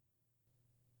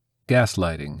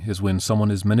Gaslighting is when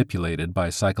someone is manipulated by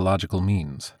psychological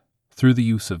means. Through the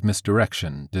use of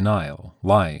misdirection, denial,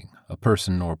 lying, a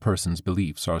person or persons'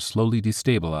 beliefs are slowly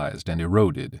destabilized and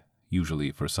eroded,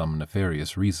 usually for some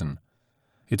nefarious reason.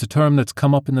 It's a term that's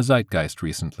come up in the zeitgeist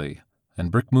recently,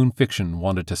 and Brick Moon Fiction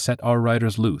wanted to set our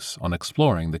writers loose on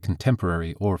exploring the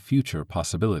contemporary or future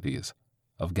possibilities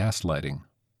of gaslighting.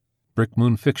 Brick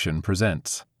Moon Fiction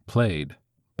presents Played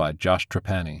by Josh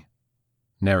Trapani.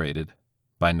 Narrated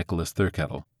by Nicholas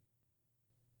Thurkettle.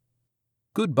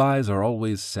 Goodbyes are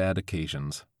always sad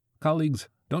occasions. Colleagues,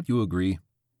 don't you agree?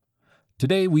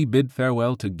 Today we bid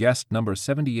farewell to guest number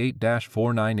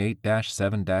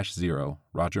 78-498-7-0,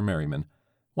 Roger Merriman,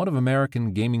 one of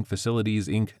American Gaming Facilities,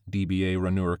 Inc., DBA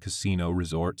Ranura Casino,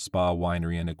 Resort, Spa,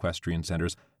 Winery, and Equestrian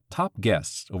Center's top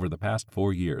guests over the past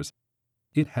 4 years.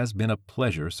 It has been a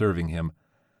pleasure serving him.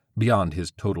 Beyond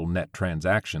his total net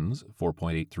transactions,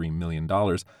 $4.83 million,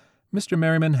 Mr.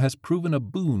 Merriman has proven a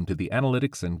boon to the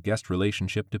analytics and guest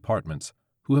relationship departments,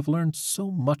 who have learned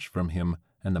so much from him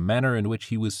and the manner in which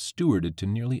he was stewarded to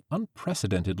nearly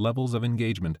unprecedented levels of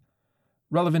engagement.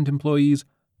 Relevant employees,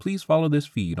 please follow this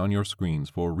feed on your screens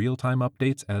for real-time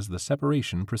updates as the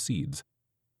separation proceeds.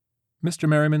 Mr.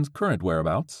 Merriman's current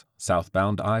whereabouts,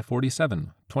 southbound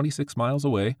I-47, 26 miles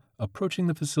away, approaching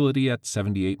the facility at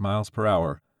 78 miles per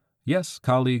hour. Yes,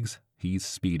 colleagues, he's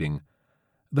speeding.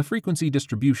 The frequency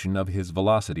distribution of his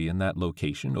velocity in that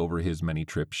location over his many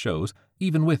trips shows,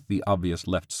 even with the obvious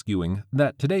left skewing,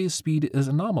 that today's speed is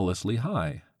anomalously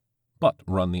high. But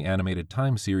run the animated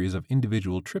time series of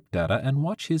individual trip data and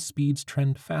watch his speeds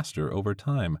trend faster over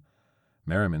time.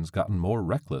 Merriman's gotten more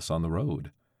reckless on the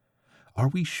road. Are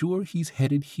we sure he's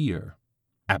headed here?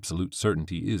 Absolute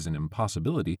certainty is an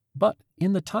impossibility, but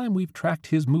in the time we've tracked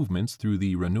his movements through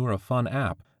the Ranura Fun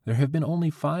app, there have been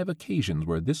only 5 occasions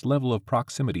where this level of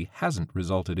proximity hasn't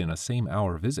resulted in a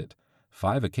same-hour visit.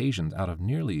 5 occasions out of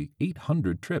nearly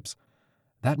 800 trips.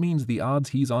 That means the odds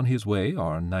he's on his way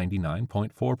are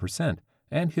 99.4%,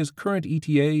 and his current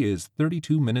ETA is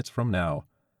 32 minutes from now.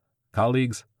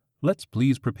 Colleagues, let's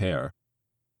please prepare.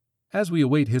 As we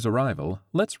await his arrival,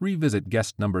 let's revisit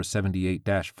guest number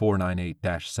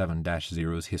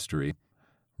 78-498-7-0's history.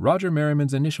 Roger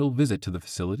Merriman's initial visit to the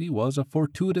facility was a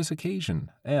fortuitous occasion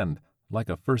and, like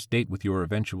a first date with your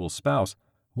eventual spouse,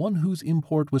 one whose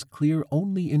import was clear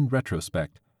only in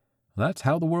retrospect. That's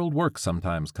how the world works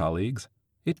sometimes, colleagues.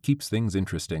 It keeps things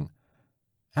interesting.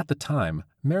 At the time,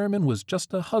 Merriman was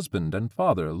just a husband and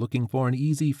father looking for an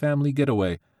easy family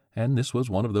getaway, and this was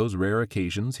one of those rare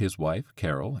occasions his wife,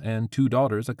 Carol, and 2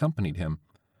 daughters accompanied him.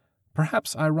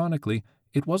 Perhaps ironically,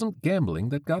 it wasn't gambling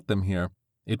that got them here.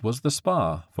 It was the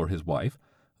spa for his wife,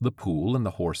 the pool and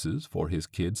the horses for his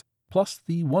kids, plus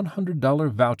the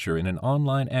 $100 voucher in an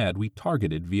online ad we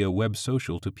targeted via web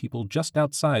social to people just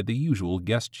outside the usual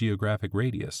guest geographic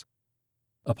radius.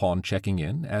 Upon checking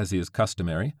in, as is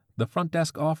customary, the front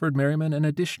desk offered Merriman an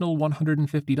additional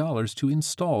 $150 to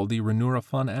install the Ranura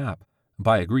Fun app.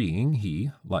 By agreeing,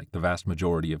 he, like the vast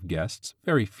majority of guests,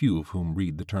 very few of whom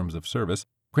read the terms of service,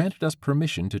 granted us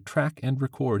permission to track and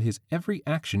record his every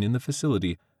action in the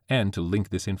facility and to link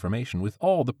this information with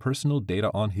all the personal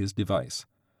data on his device.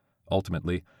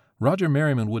 Ultimately, Roger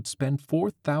Merriman would spend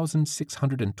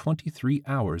 4,623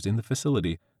 hours in the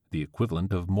facility, the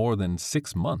equivalent of more than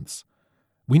 6 months.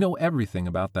 We know everything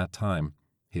about that time.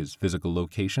 His physical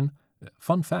location.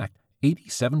 Fun fact,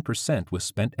 87% was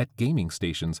spent at gaming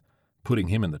stations, putting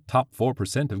him in the top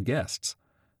 4% of guests.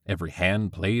 Every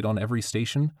hand played on every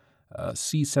station.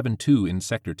 C72 in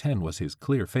Sector 10 was his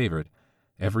clear favorite.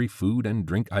 Every food and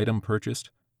drink item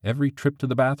purchased, every trip to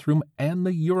the bathroom, and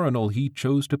the urinal he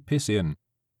chose to piss in.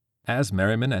 As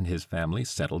Merriman and his family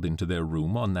settled into their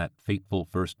room on that fateful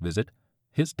first visit,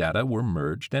 his data were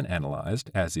merged and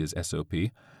analyzed, as is SOP.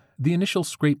 The initial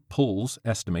scrape pulls,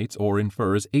 estimates, or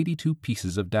infers 82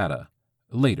 pieces of data.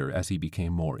 Later, as he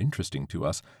became more interesting to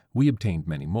us, we obtained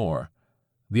many more.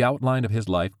 The outline of his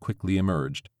life quickly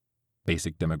emerged.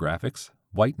 Basic demographics: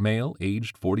 white male,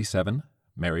 aged 47,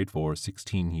 married for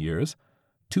 16 years,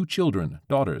 2 children,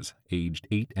 daughters, aged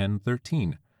 8 and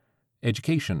 13.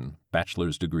 Education: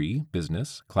 bachelor's degree,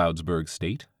 business, Cloudsburg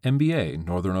State, MBA,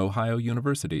 Northern Ohio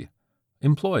University.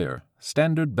 Employer: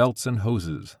 Standard Belts and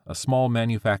Hoses, a small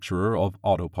manufacturer of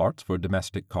auto parts for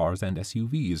domestic cars and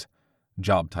SUVs.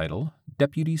 Job title: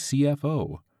 Deputy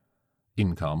CFO.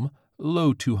 Income: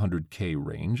 low $200K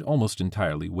range, almost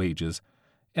entirely wages.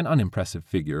 An unimpressive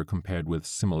figure compared with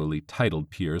similarly titled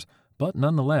peers, but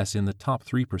nonetheless in the top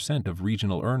 3% of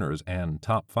regional earners and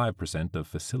top 5% of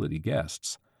facility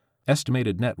guests.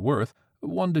 Estimated net worth,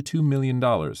 $1 to $2 million,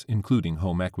 including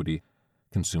home equity.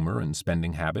 Consumer and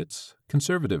spending habits,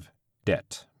 conservative.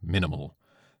 Debt, minimal.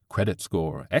 Credit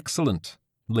score, excellent.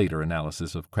 Later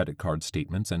analysis of credit card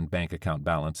statements and bank account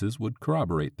balances would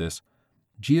corroborate this.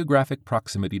 Geographic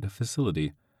proximity to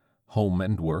facility. Home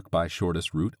and work by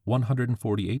shortest route,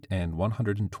 148 and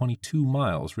 122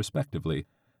 miles, respectively.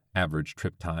 Average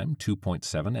trip time,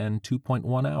 2.7 and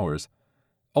 2.1 hours.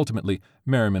 Ultimately,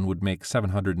 Merriman would make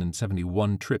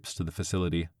 771 trips to the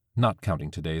facility, not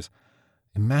counting today's.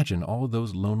 Imagine all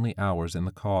those lonely hours in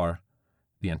the car.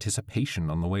 The anticipation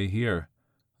on the way here.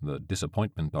 The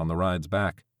disappointment on the rides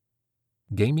back.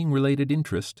 Gaming-related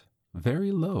interest,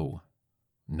 very low.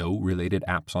 No related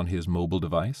apps on his mobile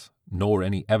device, nor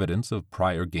any evidence of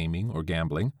prior gaming or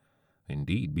gambling.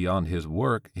 Indeed, beyond his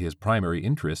work, his primary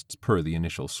interests, per the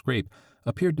initial scrape,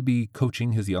 appeared to be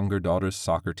coaching his younger daughter's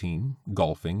soccer team,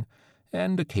 golfing,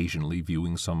 and occasionally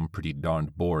viewing some pretty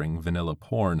darned boring vanilla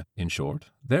porn. In short,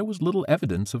 there was little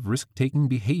evidence of risk-taking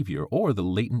behavior or the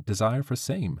latent desire for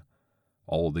same.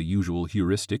 All the usual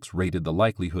heuristics rated the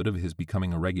likelihood of his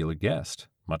becoming a regular guest,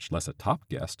 much less a top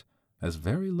guest, as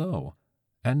very low.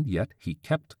 And yet he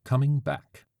kept coming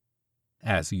back.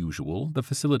 As usual, the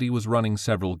facility was running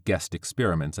several guest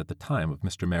experiments at the time of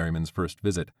Mr. Merriman's first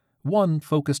visit. One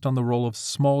focused on the role of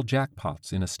small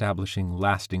jackpots in establishing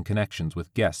lasting connections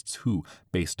with guests who,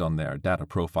 based on their data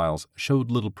profiles,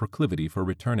 showed little proclivity for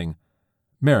returning.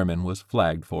 Merriman was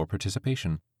flagged for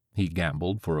participation. He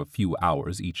gambled for a few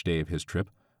hours each day of his trip.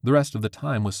 The rest of the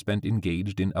time was spent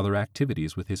engaged in other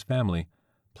activities with his family,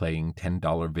 playing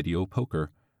 $10 video poker.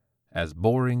 As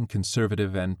boring,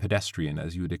 conservative, and pedestrian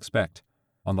as you'd expect.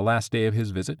 On the last day of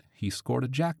his visit, he scored a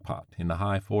jackpot in the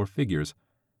high four figures.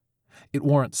 It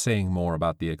warrants saying more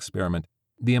about the experiment.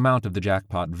 The amount of the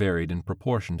jackpot varied in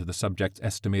proportion to the subject's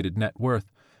estimated net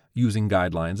worth, using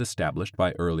guidelines established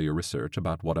by earlier research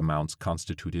about what amounts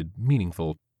constituted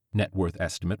meaningful. Net worth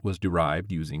estimate was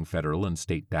derived using federal and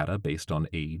state data based on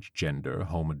age, gender,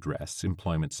 home address,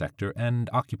 employment sector, and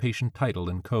occupation title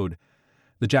and code.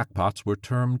 The jackpots were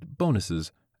termed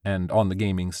bonuses, and on the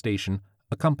gaming station,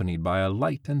 accompanied by a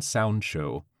light and sound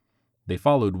show. They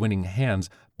followed winning hands,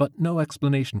 but no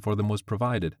explanation for them was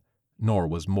provided, nor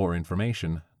was more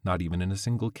information, not even in a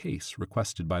single case,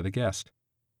 requested by the guest.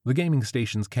 The gaming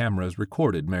station's cameras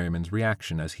recorded Merriman's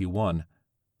reaction as he won.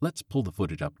 Let's pull the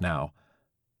footage up now.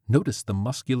 Notice the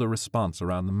muscular response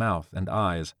around the mouth and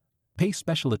eyes. Pay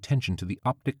special attention to the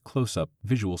optic close-up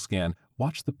visual scan.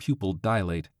 Watch the pupil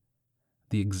dilate.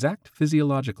 The exact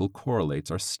physiological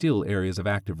correlates are still areas of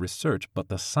active research, but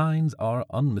the signs are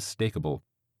unmistakable.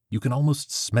 You can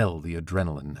almost smell the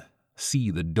adrenaline, see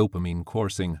the dopamine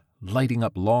coursing, lighting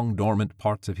up long dormant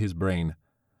parts of his brain.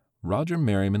 Roger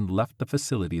Merriman left the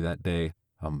facility that day,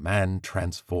 a man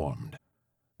transformed.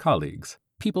 Colleagues,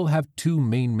 people have two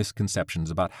main misconceptions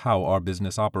about how our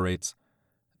business operates.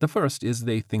 The first is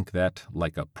they think that,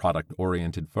 like a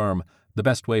product-oriented firm, the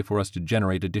best way for us to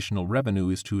generate additional revenue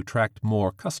is to attract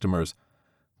more customers.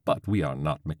 But we are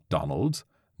not McDonald's,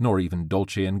 nor even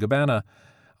Dolce & Gabbana.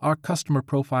 Our customer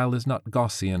profile is not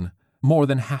Gaussian. More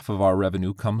than half of our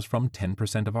revenue comes from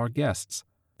 10% of our guests.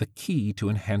 The key to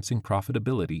enhancing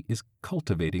profitability is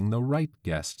cultivating the right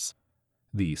guests.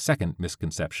 The second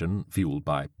misconception, fueled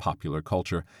by popular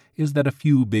culture, is that a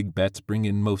few big bets bring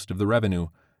in most of the revenue.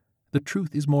 The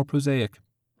truth is more prosaic.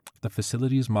 The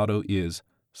facility's motto is,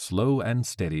 slow and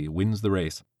steady wins the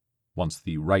race. Once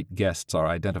the right guests are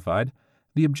identified,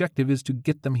 the objective is to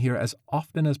get them here as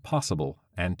often as possible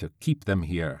and to keep them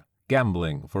here,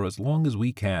 gambling for as long as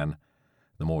we can.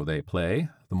 The more they play,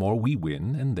 the more we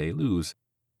win and they lose.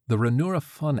 The Ranura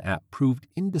Fun app proved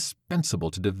indispensable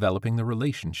to developing the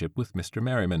relationship with Mr.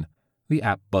 Merriman. The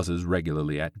app buzzes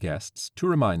regularly at guests to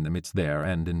remind them it's there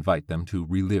and invite them to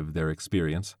relive their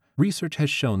experience. Research has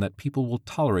shown that people will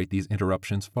tolerate these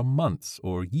interruptions for months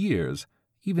or years,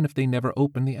 even if they never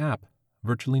open the app.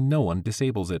 Virtually no one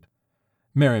disables it.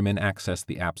 Merriman accessed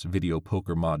the app's video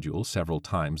poker module several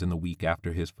times in the week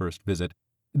after his first visit.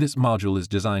 This module is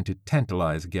designed to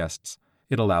tantalize guests.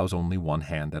 It allows only one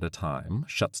hand at a time,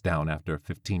 shuts down after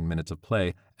 15 minutes of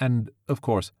play, and, of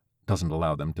course, doesn't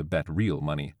allow them to bet real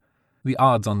money. The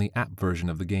odds on the app version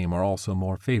of the game are also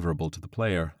more favorable to the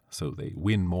player, so they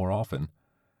win more often.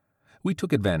 We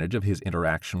took advantage of his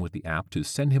interaction with the app to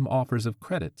send him offers of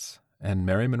credits, and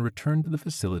Merriman returned to the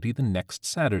facility the next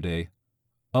Saturday,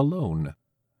 alone.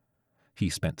 He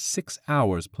spent 6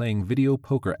 hours playing video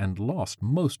poker and lost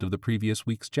most of the previous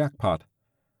week's jackpot.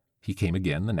 He came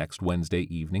again the next Wednesday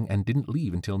evening and didn't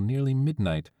leave until nearly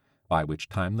midnight, by which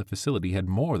time the facility had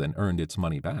more than earned its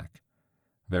money back.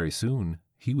 Very soon,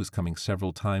 he was coming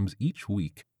several times each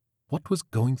week. What was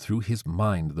going through his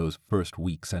mind those first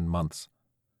weeks and months?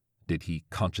 Did he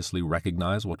consciously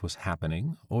recognize what was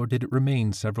happening, or did it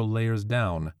remain several layers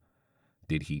down?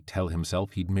 Did he tell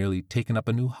himself he'd merely taken up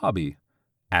a new hobby,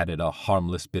 added a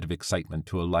harmless bit of excitement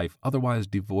to a life otherwise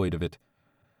devoid of it?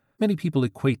 Many people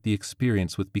equate the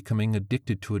experience with becoming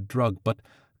addicted to a drug, but,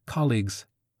 colleagues,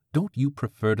 don't you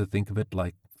prefer to think of it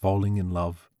like falling in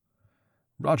love?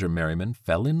 Roger Merriman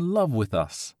fell in love with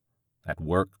us. At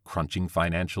work, crunching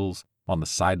financials, on the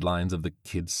sidelines of the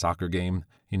kids' soccer game,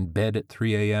 in bed at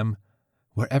 3 a.m.,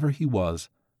 wherever he was,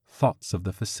 thoughts of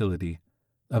the facility,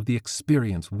 of the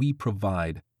experience we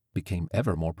provide, became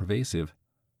ever more pervasive.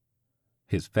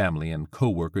 His family and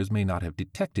co-workers may not have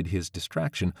detected his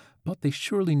distraction, but they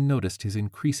surely noticed his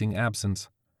increasing absence.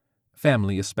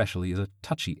 Family especially is a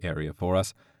touchy area for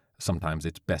us. Sometimes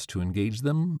it's best to engage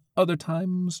them, other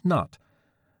times not.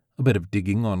 A bit of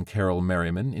digging on Carol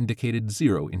Merriman indicated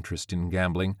zero interest in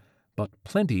gambling, but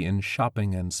plenty in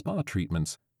shopping and spa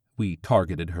treatments. We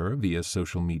targeted her via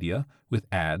social media with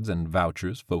ads and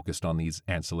vouchers focused on these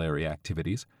ancillary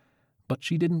activities, but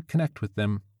she didn't connect with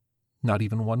them, not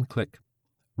even one click.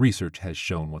 Research has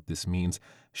shown what this means.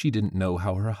 She didn't know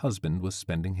how her husband was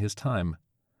spending his time.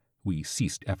 We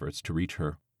ceased efforts to reach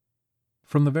her.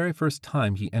 From the very first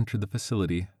time he entered the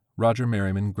facility, Roger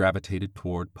Merriman gravitated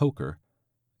toward poker.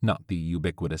 Not the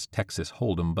ubiquitous Texas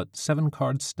Hold'em, but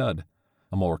 7-card stud,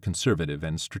 a more conservative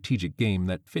and strategic game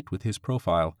that fit with his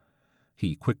profile.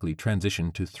 He quickly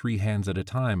transitioned to 3 hands at a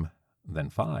time, then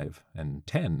 5 and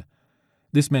 10.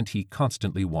 This meant he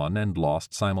constantly won and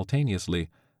lost simultaneously,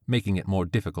 making it more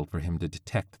difficult for him to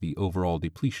detect the overall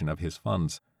depletion of his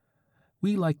funds.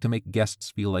 We like to make guests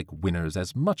feel like winners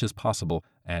as much as possible,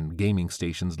 and gaming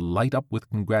stations light up with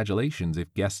congratulations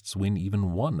if guests win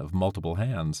even one of multiple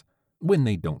hands. When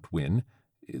they don't win,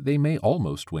 they may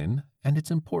almost win, and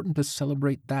it's important to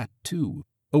celebrate that too.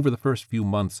 Over the first few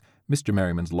months, Mr.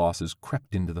 Merriman's losses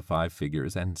crept into the 5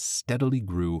 figures and steadily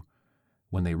grew.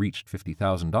 When they reached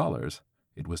 $50,000,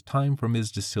 it was time for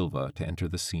Ms. De Silva to enter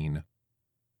the scene.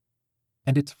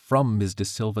 And it's from Ms. De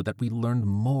Silva that we learned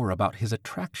more about his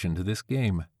attraction to this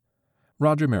game.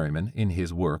 Roger Merriman, in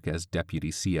his work as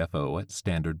deputy CFO at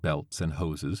Standard Belts and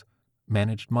Hoses,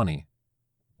 managed money.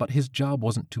 But his job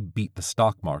wasn't to beat the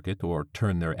stock market or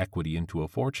turn their equity into a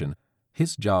fortune.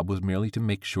 His job was merely to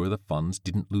make sure the funds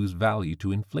didn't lose value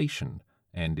to inflation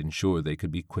and ensure they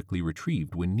could be quickly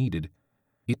retrieved when needed.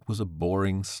 It was a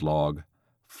boring slog,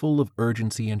 full of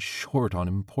urgency and short on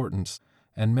importance,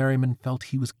 and Merriman felt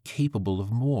he was capable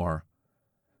of more.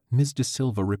 Ms. De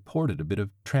Silva reported a bit of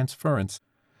transference.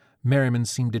 Merriman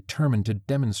seemed determined to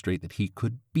demonstrate that he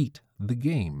could beat the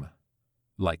game.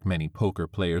 Like many poker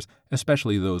players,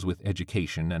 especially those with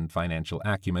education and financial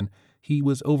acumen, he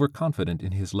was overconfident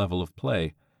in his level of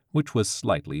play, which was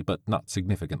slightly but not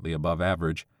significantly above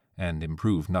average, and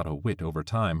improved not a whit over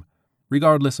time.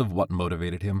 Regardless of what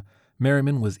motivated him,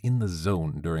 Merriman was in the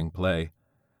zone during play.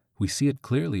 We see it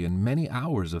clearly in many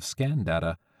hours of scan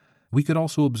data. We could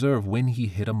also observe when he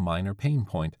hit a minor pain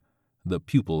point. The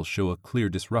pupils show a clear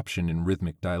disruption in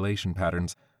rhythmic dilation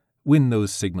patterns. When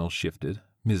those signals shifted,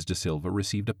 Ms. De Silva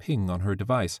received a ping on her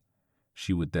device.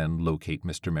 She would then locate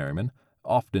Mr. Merriman,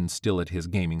 often still at his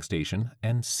gaming station,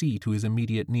 and see to his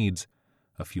immediate needs.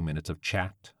 A few minutes of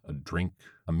chat, a drink,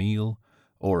 a meal,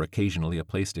 or occasionally a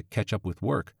place to catch up with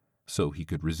work, so he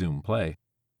could resume play.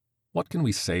 What can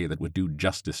we say that would do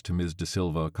justice to Ms. De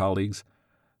Silva, colleagues?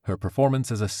 Her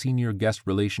performance as a senior guest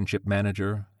relationship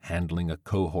manager, handling a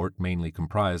cohort mainly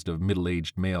comprised of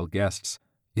middle-aged male guests,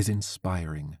 is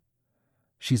inspiring.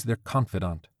 She's their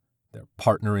confidant, their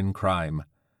partner in crime.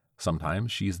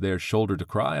 Sometimes she's their shoulder to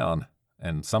cry on,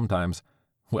 and sometimes,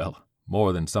 well,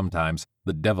 more than sometimes,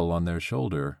 the devil on their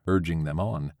shoulder, urging them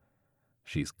on.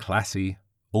 She's classy,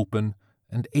 open,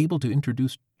 and able to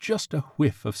introduce just a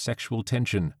whiff of sexual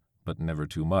tension, but never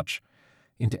too much,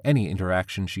 into any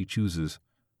interaction she chooses.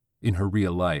 In her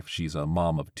real life, she's a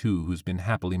mom of 2 who's been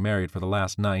happily married for the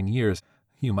last 9 years.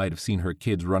 You might have seen her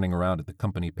kids running around at the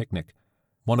company picnic.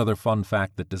 One other fun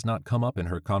fact that does not come up in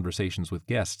her conversations with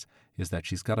guests is that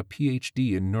she's got a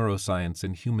Ph.D. in neuroscience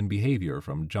and human behavior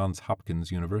from Johns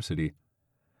Hopkins University.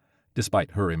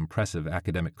 Despite her impressive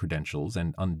academic credentials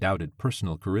and undoubted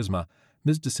personal charisma,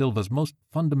 Ms. De Silva's most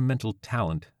fundamental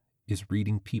talent is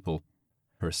reading people.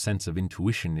 Her sense of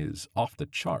intuition is off the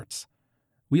charts.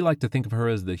 We like to think of her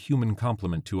as the human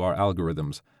complement to our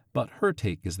algorithms, but her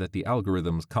take is that the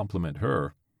algorithms complement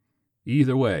her.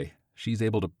 Either way, she's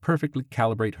able to perfectly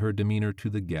calibrate her demeanor to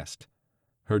the guest.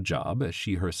 Her job, as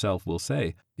she herself will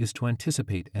say, is to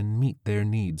anticipate and meet their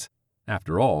needs.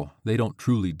 After all, they don't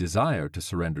truly desire to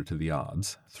surrender to the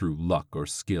odds. Through luck or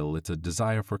skill, it's a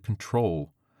desire for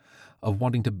control, of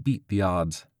wanting to beat the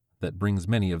odds. that brings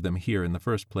many of them here in the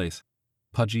first place.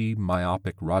 Pudgy,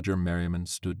 myopic Roger Merriman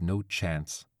stood no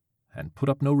chance, and put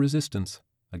up no resistance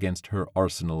against her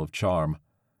arsenal of charm.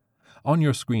 On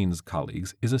your screens,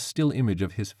 colleagues, is a still image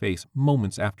of his face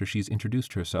moments after she's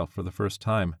introduced herself for the first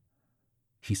time.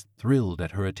 He's thrilled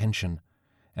at her attention,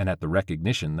 and at the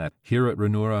recognition that here at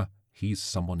Ranura he's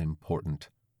someone important.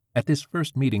 At this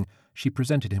first meeting, she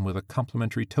presented him with a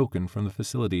complimentary token from the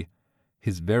facility,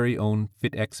 his very own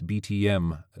FitX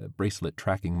BTM bracelet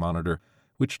tracking monitor,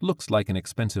 which looks like an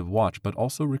expensive watch but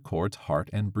also records heart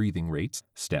and breathing rates,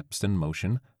 steps and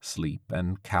motion, sleep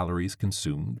and calories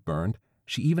consumed, burned.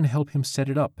 She even helped him set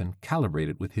it up and calibrate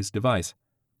it with his device.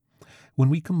 When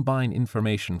we combine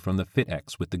information from the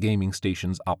FitX with the gaming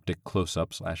station's optic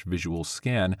close-up/visual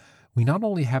scan, we not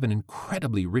only have an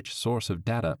incredibly rich source of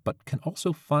data, but can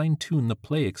also fine-tune the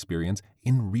play experience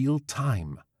in real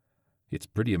time. It's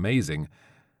pretty amazing.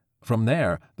 From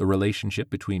there, the relationship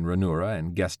between Ranura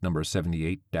and guest number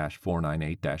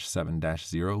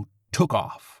 78-498-7-0 took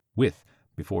off, with,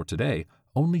 before today,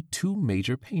 only two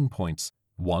major pain points,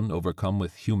 one overcome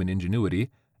with human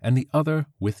ingenuity and the other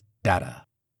with data.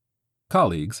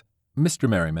 Colleagues, Mr.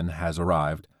 Merriman has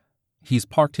arrived. He's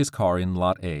parked his car in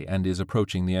Lot A and is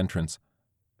approaching the entrance.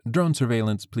 Drone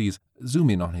surveillance, please zoom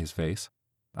in on his face.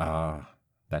 Ah,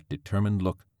 that determined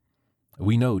look.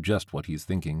 We know just what he's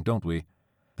thinking, don't we?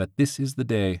 That this is the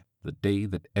day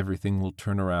that everything will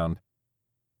turn around.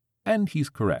 And he's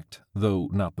correct, though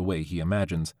not the way he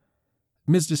imagines.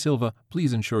 Ms. De Silva,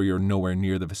 please ensure you're nowhere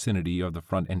near the vicinity of the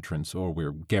front entrance or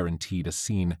we're guaranteed a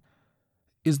scene.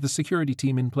 Is the security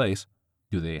team in place?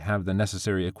 Do they have the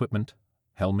necessary equipment?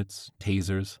 Helmets,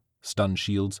 tasers, stun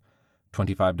shields,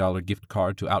 $25 gift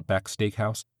card to Outback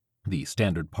Steakhouse? The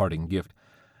standard parting gift.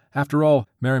 After all,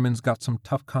 Merriman's got some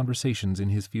tough conversations in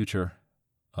his future.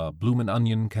 A bloomin'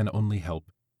 onion can only help.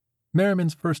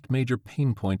 Merriman's first major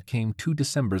pain point came 2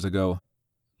 Decembers ago.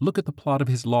 Look at the plot of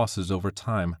his losses over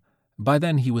time. By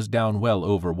then he was down well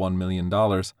over $1 million.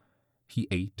 He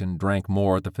ate and drank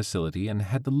more at the facility and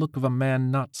had the look of a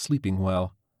man not sleeping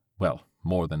well. Well,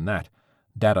 more than that.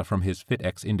 Data from his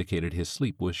FitX indicated his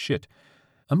sleep was shit.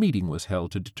 A meeting was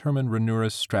held to determine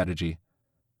Ranura's strategy.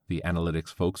 The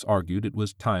analytics folks argued it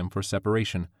was time for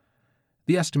separation.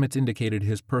 The estimates indicated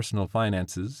his personal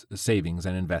finances, savings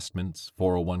and investments,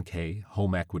 401k,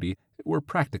 home equity, were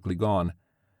practically gone.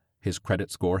 His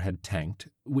credit score had tanked,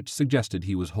 which suggested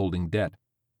he was holding debt.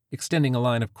 Extending a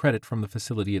line of credit from the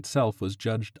facility itself was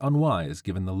judged unwise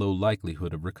given the low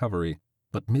likelihood of recovery.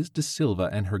 But Ms. De Silva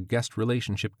and her guest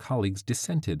relationship colleagues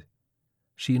dissented.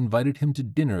 She invited him to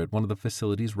dinner at one of the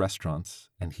facility's restaurants,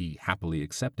 and he happily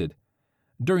accepted.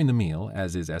 During the meal,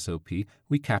 as is SOP,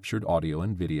 we captured audio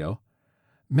and video.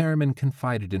 Merriman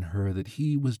confided in her that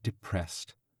he was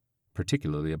depressed,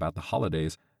 particularly about the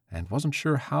holidays, and wasn't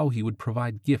sure how he would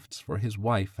provide gifts for his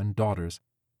wife and daughters.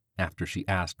 After she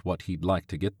asked what he'd like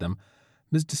to get them,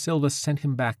 Ms. De Silva sent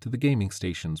him back to the gaming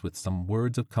stations with some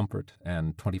words of comfort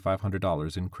and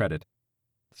 $2,500 in credit.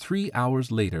 3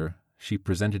 hours later, she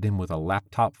presented him with a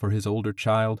laptop for his older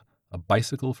child, a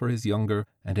bicycle for his younger,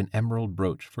 and an emerald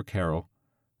brooch for Carol.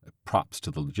 Props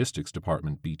to the logistics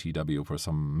department, BTW, for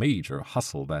some major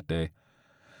hustle that day.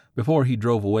 Before he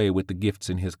drove away with the gifts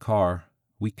in his car,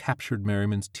 we captured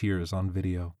Merriman's tears on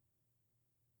video.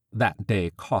 That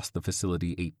day cost the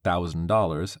facility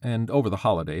 $8,000, and over the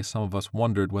holiday some of us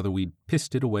wondered whether we'd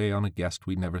pissed it away on a guest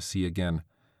we'd never see again.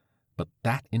 But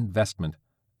that investment,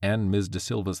 and Ms. De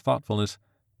Silva's thoughtfulness,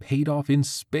 paid off in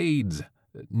spades.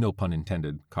 No pun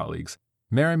intended, colleagues.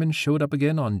 Merriman showed up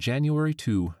again on January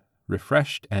 2,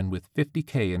 refreshed and with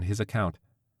 $50K in his account.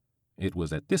 It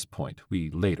was at this point, we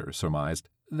later surmised,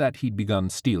 that he'd begun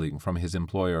stealing from his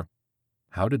employer.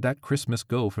 How did that Christmas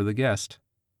go for the guest?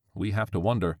 We have to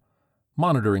wonder.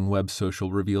 Monitoring web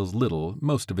social reveals little,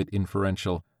 most of it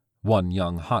inferential. One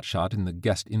young hotshot in the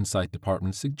guest insight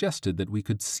department suggested that we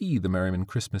could see the Merriman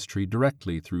Christmas tree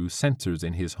directly through sensors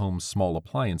in his home's small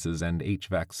appliances and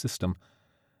HVAC system.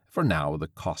 For now, the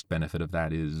cost-benefit of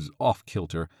that is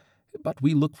off-kilter, but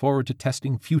we look forward to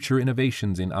testing future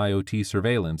innovations in IoT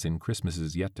surveillance in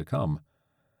Christmases yet to come.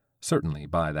 Certainly,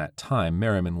 by that time,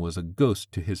 Merriman was a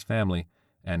ghost to his family,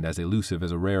 and as elusive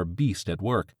as a rare beast at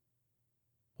work.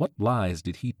 What lies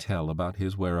did he tell about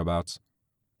his whereabouts?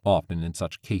 Often in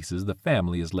such cases the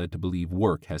family is led to believe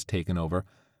work has taken over,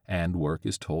 and work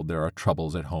is told there are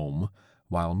troubles at home,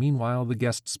 while meanwhile the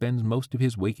guest spends most of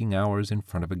his waking hours in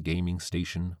front of a gaming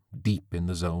station, deep in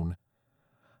the zone.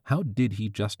 How did he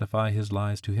justify his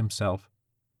lies to himself?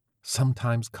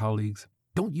 Sometimes, colleagues,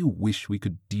 don't you wish we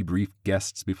could debrief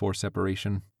guests before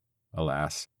separation?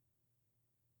 Alas.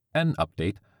 An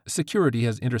update. Security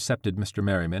has intercepted Mr.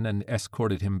 Merriman and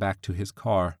escorted him back to his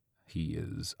car. He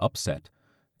is upset.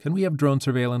 Can we have drone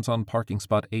surveillance on parking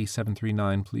spot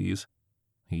A739, please?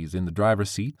 He's in the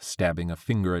driver's seat, stabbing a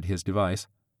finger at his device.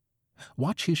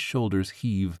 Watch his shoulders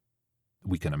heave.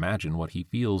 We can imagine what he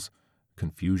feels.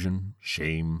 Confusion,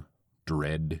 shame,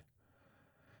 dread.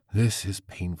 This is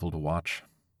painful to watch.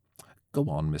 Go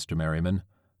on, Mr. Merriman.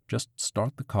 Just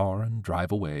start the car and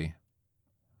drive away.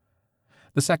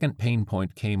 The second pain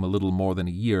point came a little more than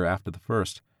a year after the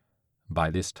first.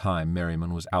 By this time,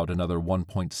 Merriman was out another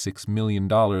 $1.6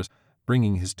 million,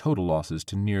 bringing his total losses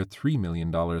to near $3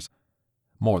 million.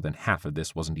 More than half of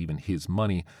this wasn't even his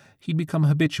money. He'd become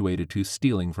habituated to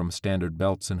stealing from Standard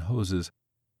Belts and Hoses.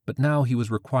 But now he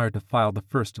was required to file the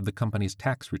first of the company's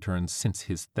tax returns since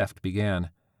his theft began.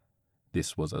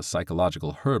 This was a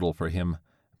psychological hurdle for him,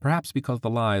 perhaps because the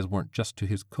lies weren't just to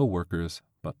his co-workers,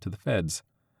 but to the feds.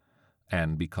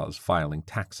 And because filing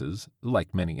taxes,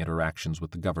 like many interactions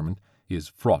with the government, is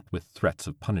fraught with threats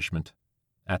of punishment.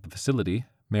 At the facility,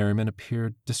 Merriman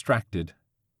appeared distracted.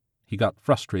 He got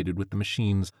frustrated with the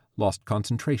machines, lost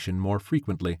concentration more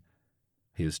frequently.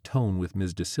 His tone with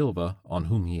Ms. De Silva, on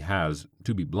whom he has,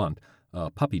 to be blunt, a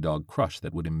puppy dog crush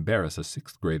that would embarrass a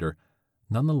sixth grader,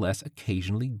 nonetheless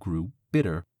occasionally grew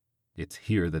bitter. It's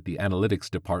here that the analytics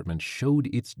department showed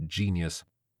its genius.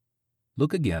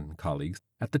 Look again, colleagues,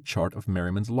 at the chart of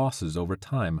Merriman's losses over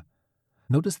time.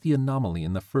 Notice the anomaly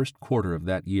in the first quarter of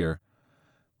that year.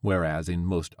 Whereas in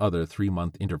most other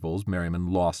 3-month intervals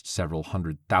Merriman lost several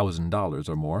 $100,000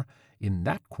 or more, in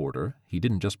that quarter he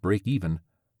didn't just break even.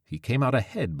 He came out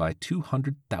ahead by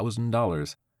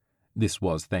 $200,000. This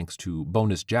was thanks to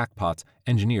bonus jackpots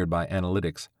engineered by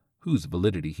analytics, whose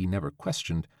validity he never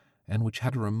questioned, and which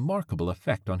had a remarkable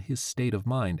effect on his state of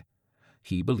mind.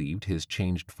 He believed his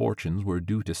changed fortunes were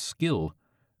due to skill,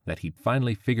 that he'd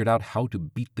finally figured out how to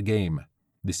beat the game.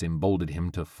 This emboldened him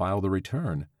to file the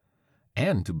return,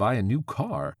 and to buy a new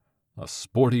car, a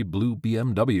sporty blue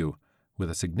BMW, with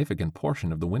a significant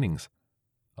portion of the winnings.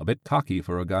 A bit cocky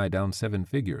for a guy down 7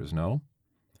 figures, no?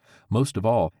 Most of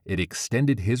all, it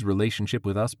extended his relationship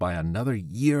with us by another 1.5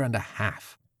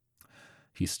 years.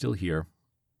 He's still here,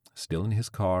 still in his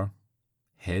car,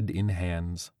 head in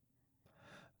hands.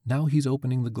 Now he's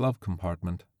opening the glove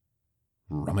compartment,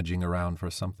 rummaging around for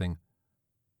something.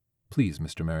 Please,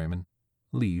 Mr. Merriman,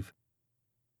 leave.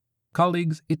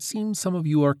 Colleagues, it seems some of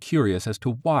you are curious as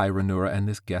to why Ranura and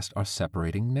this guest are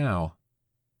separating now.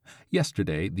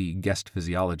 Yesterday, the guest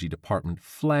physiology department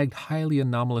flagged highly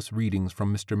anomalous readings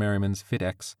from Mr. Merriman's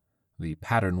FitX. The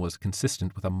pattern was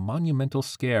consistent with a monumental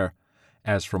scare,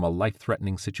 as from a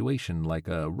life-threatening situation like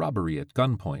a robbery at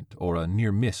gunpoint or a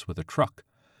near miss with a truck.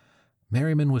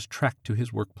 Merriman was tracked to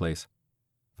his workplace.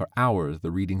 For hours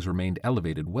the readings remained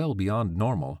elevated well beyond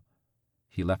normal.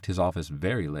 He left his office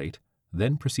very late,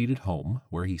 then proceeded home,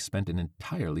 where he spent an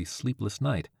entirely sleepless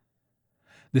night.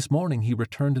 This morning he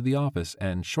returned to the office,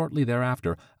 and shortly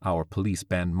thereafter our police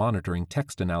band monitoring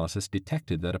text analysis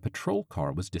detected that a patrol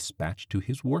car was dispatched to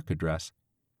his work address.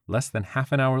 Less than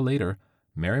half an hour later,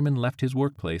 Merriman left his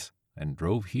workplace and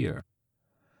drove here.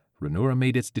 Ranura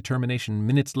made its determination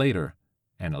minutes later.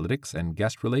 Analytics and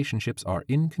guest relationships are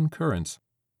in concurrence.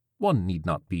 One need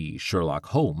not be Sherlock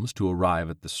Holmes to arrive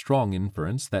at the strong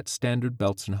inference that Standard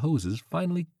Belts and Hoses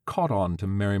finally caught on to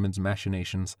Merriman's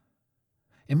machinations.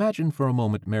 Imagine for a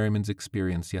moment Merriman's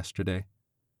experience yesterday.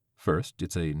 First,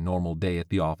 it's a normal day at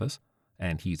the office,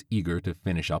 and he's eager to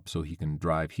finish up so he can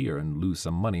drive here and lose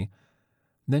some money.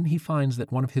 Then he finds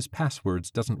that one of his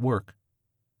passwords doesn't work.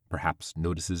 Perhaps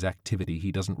notices activity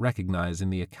he doesn't recognize in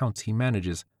the accounts he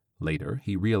manages. Later,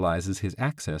 he realizes his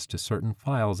access to certain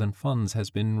files and funds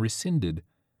has been rescinded.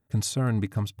 Concern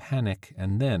becomes panic,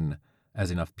 and then,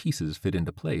 as enough pieces fit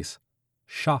into place,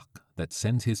 shock that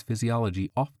sends his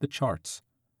physiology off the charts.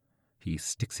 He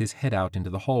sticks his head out into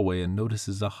the hallway and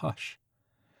notices a hush.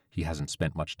 He hasn't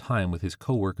spent much time with his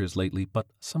coworkers lately, but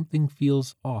something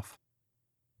feels off.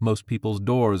 Most people's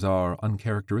doors are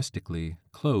uncharacteristically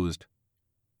closed.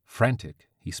 Frantic,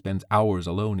 he spends hours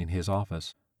alone in his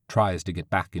office, tries to get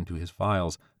back into his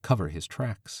files, cover his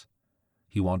tracks.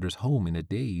 He wanders home in a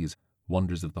daze,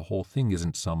 wonders if the whole thing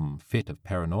isn't some fit of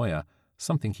paranoia,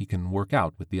 something he can work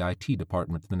out with the IT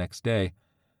department the next day.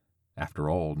 After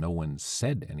all, no one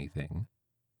said anything.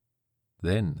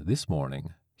 Then, this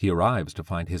morning, he arrives to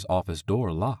find his office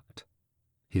door locked.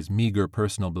 His meager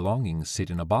personal belongings sit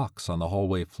in a box on the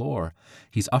hallway floor.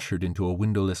 He's ushered into a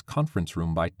windowless conference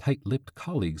room by tight-lipped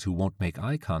colleagues who won't make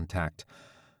eye contact.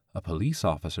 A police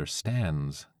officer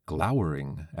stands,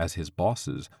 glowering as his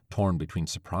bosses, torn between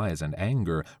surprise and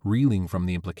anger, reeling from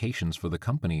the implications for the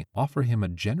company, offer him a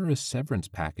generous severance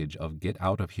package of get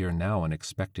out of here now and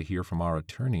expect to hear from our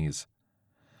attorneys.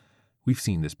 We've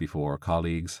seen this before,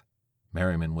 colleagues.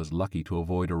 Merriman was lucky to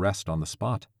avoid arrest on the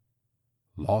spot.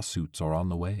 Lawsuits are on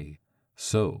the way.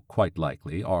 So, quite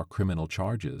likely, are criminal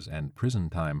charges and prison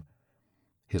time.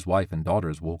 His wife and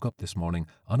daughters woke up this morning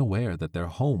unaware that their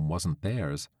home wasn't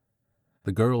theirs.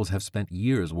 The girls have spent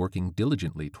years working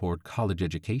diligently toward college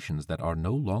educations that are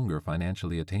no longer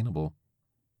financially attainable.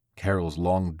 Carol's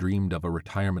long dreamed of a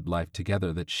retirement life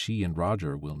together that she and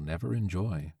Roger will never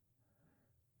enjoy.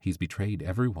 He's betrayed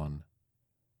everyone.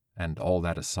 And all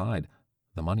that aside,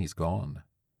 the money's gone.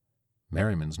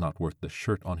 Merriman's not worth the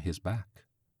shirt on his back.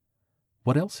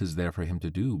 What else is there for him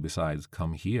to do besides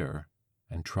come here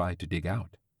and try to dig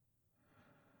out?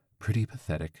 Pretty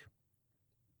pathetic.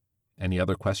 Any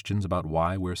other questions about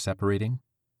why we're separating?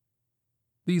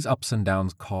 These ups and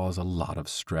downs cause a lot of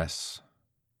stress.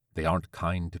 They aren't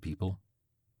kind to people.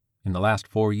 In the last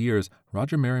 4 years,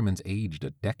 Roger Merriman's aged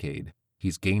a decade.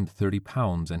 He's gained 30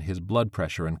 pounds and his blood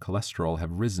pressure and cholesterol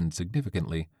have risen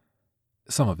significantly.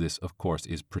 Some of this, of course,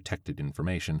 is protected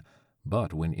information,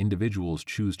 but when individuals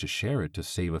choose to share it to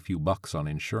save a few bucks on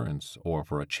insurance or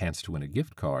for a chance to win a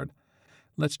gift card,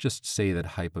 let's just say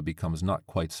that hypa becomes not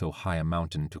quite so high a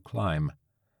mountain to climb.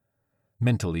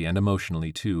 Mentally and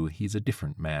emotionally, too, he's a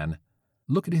different man.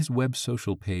 Look at his web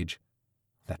social page.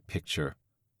 That picture.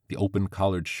 The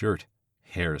open-collared shirt,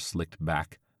 hair slicked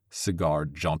back, cigar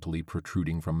jauntily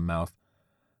protruding from mouth.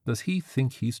 Does he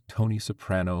think he's Tony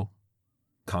Soprano?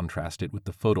 Contrast it with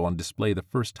the photo on display the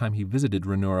first time he visited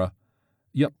Ranura.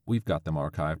 Yep, we've got them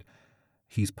archived.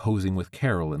 He's posing with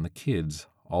Carol and the kids,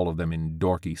 all of them in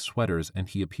dorky sweaters, and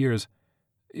he appears,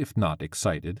 if not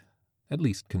excited, at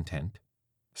least content.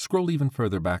 Scroll even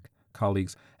further back,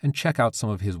 colleagues, and check out some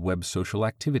of his web social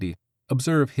activity.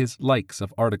 Observe his likes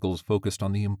of articles focused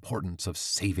on the importance of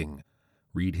saving.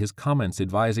 Read his comments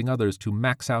advising others to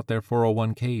max out their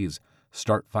 401ks,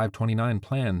 start 529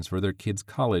 plans for their kids'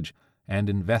 college, and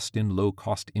invest in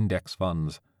low-cost index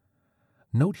funds.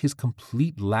 Note his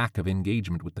complete lack of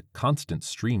engagement with the constant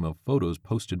stream of photos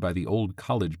posted by the old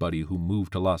college buddy who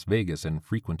moved to Las Vegas and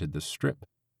frequented the Strip.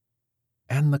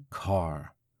 And the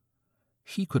car.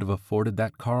 He could have afforded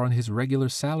that car on his regular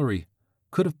salary,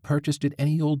 could have purchased it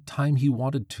any old time he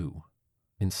wanted to.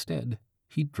 Instead,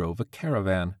 he drove a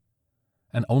Caravan.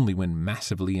 And only when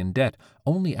massively in debt,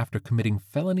 only after committing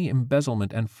felony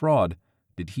embezzlement and fraud,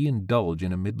 did he indulge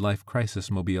in a midlife crisis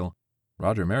mobile.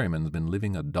 Roger Merriman's been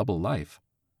living a double life.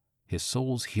 His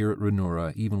soul's here at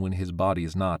Ranura even when his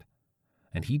body's not.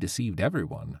 And he deceived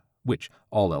everyone, which,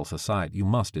 all else aside, you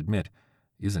must admit,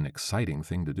 is an exciting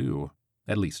thing to do,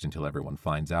 at least until everyone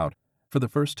finds out. For the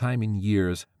first time in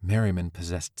years, Merriman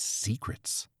possessed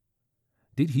secrets.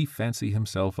 Did he fancy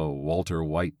himself a Walter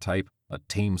White type, a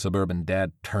tame suburban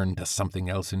dad turned to something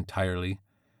else entirely?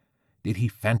 Did he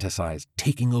fantasize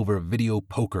taking over video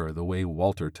poker the way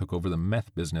Walter took over the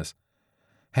meth business?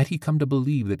 Had he come to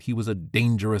believe that he was a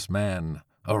dangerous man,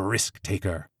 a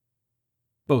risk-taker?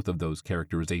 Both of those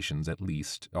characterizations, at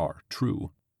least, are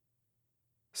true.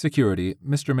 Security,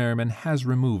 Mr. Merriman has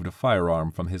removed a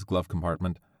firearm from his glove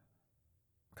compartment.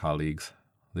 Colleagues,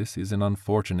 this is an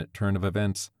unfortunate turn of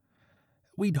events.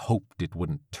 We'd hoped it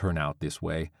wouldn't turn out this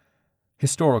way.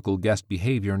 Historical guest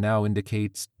behavior now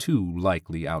indicates 2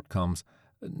 likely outcomes,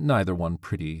 neither one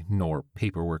pretty nor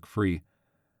paperwork-free.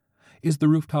 Is the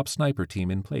rooftop sniper team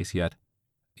in place yet?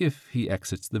 If he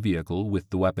exits the vehicle with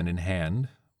the weapon in hand,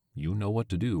 you know what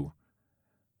to do.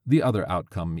 The other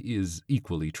outcome is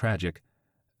equally tragic.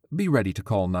 Be ready to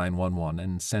call 911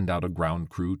 and send out a ground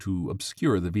crew to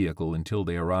obscure the vehicle until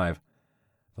they arrive.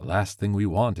 The last thing we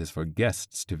want is for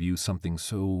guests to view something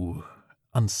so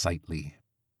unsightly.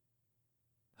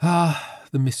 Ah,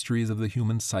 the mysteries of the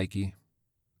human psyche.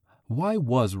 Why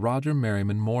was Roger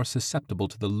Merriman more susceptible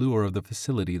to the lure of the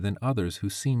facility than others who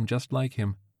seemed just like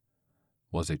him?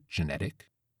 Was it genetic?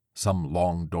 Some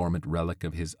long-dormant relic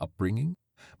of his upbringing?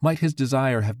 Might his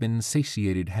desire have been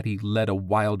satiated had he led a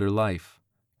wilder life,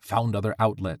 found other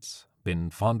outlets, been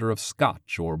fonder of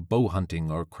Scotch or bow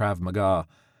hunting or Krav Maga?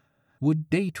 Would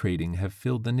day trading have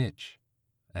filled the niche?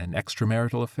 An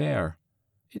extramarital affair?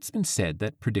 It's been said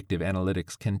that predictive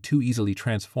analytics can too easily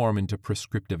transform into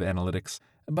prescriptive analytics,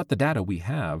 but the data we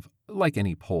have, like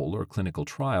any poll or clinical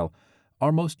trial,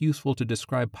 are most useful to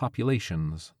describe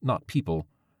populations, not people.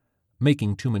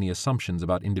 Making too many assumptions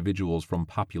about individuals from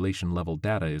population-level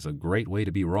data is a great way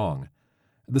to be wrong.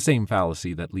 The same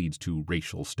fallacy that leads to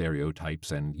racial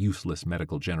stereotypes and useless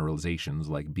medical generalizations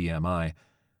like BMI.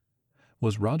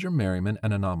 Was Roger Merriman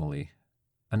an anomaly,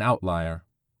 an outlier,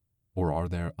 or are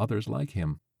there others like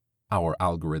him? Our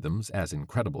algorithms, as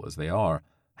incredible as they are,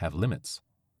 have limits.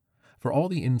 For all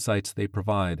the insights they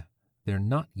provide, they're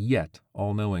not yet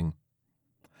all-knowing.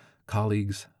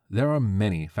 Colleagues, there are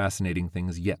many fascinating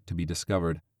things yet to be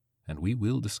discovered, and we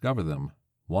will discover them,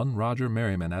 one Roger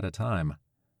Merriman at a time.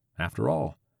 After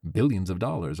all, billions of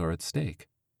dollars are at stake.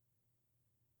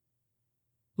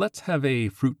 Let's have a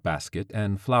fruit basket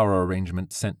and flower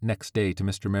arrangement sent next day to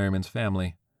Mr. Merriman's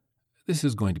family. This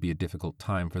is going to be a difficult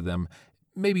time for them.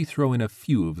 Maybe throw in a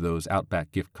few of those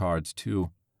Outback gift cards,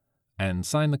 too. And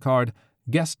sign the card,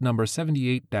 guest number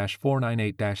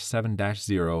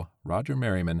 78-498-7-0, Roger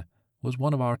Merriman, was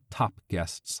one of our top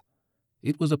guests.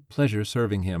 It was a pleasure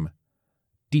serving him.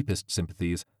 Deepest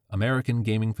sympathies, American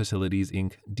Gaming Facilities,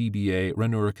 Inc., DBA,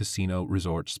 Ranura Casino,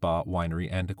 Resort, Spa, Winery,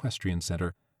 and Equestrian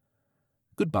Center.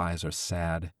 Goodbyes are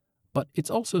sad, but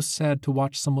it's also sad to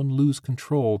watch someone lose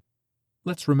control.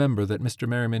 Let's remember that Mr.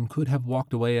 Merriman could have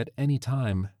walked away at any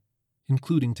time,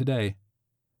 including today.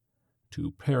 To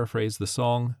paraphrase the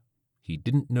song, he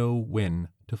didn't know when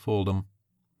to fold 'em.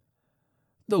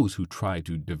 Those who try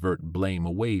to divert blame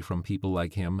away from people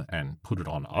like him and put it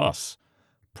on us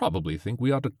probably think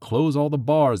we ought to close all the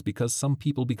bars because some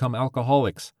people become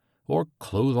alcoholics, or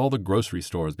close all the grocery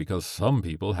stores because some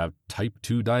people have type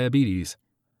 2 diabetes.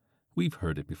 We've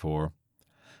heard it before.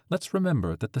 Let's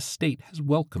remember that the state has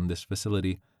welcomed this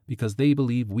facility because they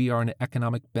believe we are an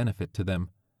economic benefit to them.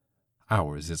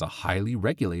 Ours is a highly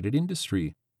regulated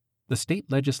industry. The state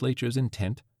legislature's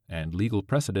intent and legal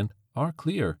precedent are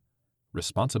clear.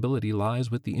 Responsibility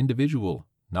lies with the individual,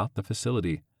 not the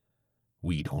facility.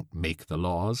 We don't make the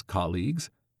laws, colleagues.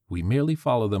 We merely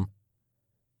follow them.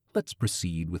 Let's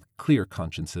proceed with clear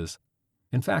consciences.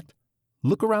 In fact,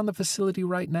 look around the facility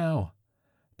right now.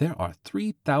 There are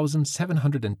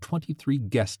 3,723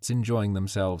 guests enjoying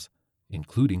themselves,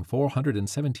 including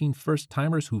 417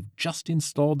 first-timers who've just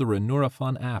installed the Ranura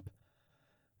Fun app.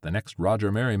 The next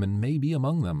Roger Merriman may be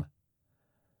among them.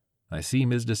 I see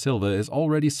Ms. De Silva is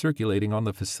already circulating on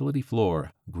the facility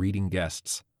floor, greeting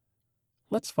guests.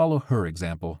 Let's follow her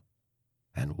example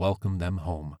and welcome them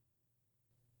home.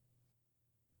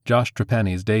 Josh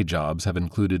Trapani's day jobs have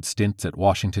included stints at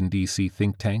Washington, D.C.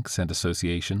 think tanks and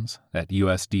associations, at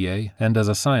USDA, and as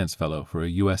a science fellow for a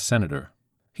U.S. senator.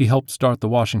 He helped start the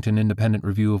Washington Independent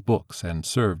Review of Books and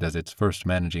served as its first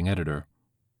managing editor.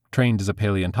 Trained as a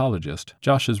paleontologist,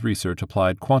 Josh's research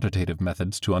applied quantitative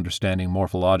methods to understanding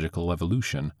morphological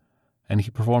evolution, and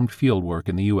he performed fieldwork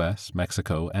in the U.S.,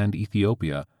 Mexico, and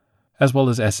Ethiopia, as well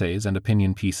as essays and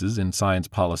opinion pieces in science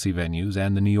policy venues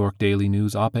and the New York Daily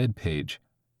News op-ed page.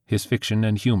 His fiction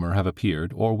and humor have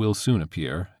appeared, or will soon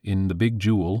appear, in The Big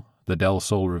Jewel, The Del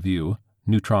Sol Review,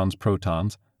 Neutrons,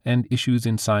 Protons, and Issues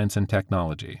in Science and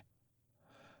Technology.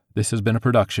 This has been a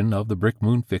production of the Brick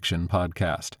Moon Fiction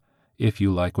podcast. If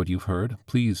you like what you've heard,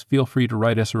 please feel free to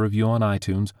write us a review on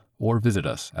iTunes or visit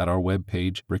us at our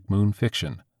webpage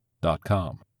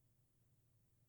brickmoonfiction.com.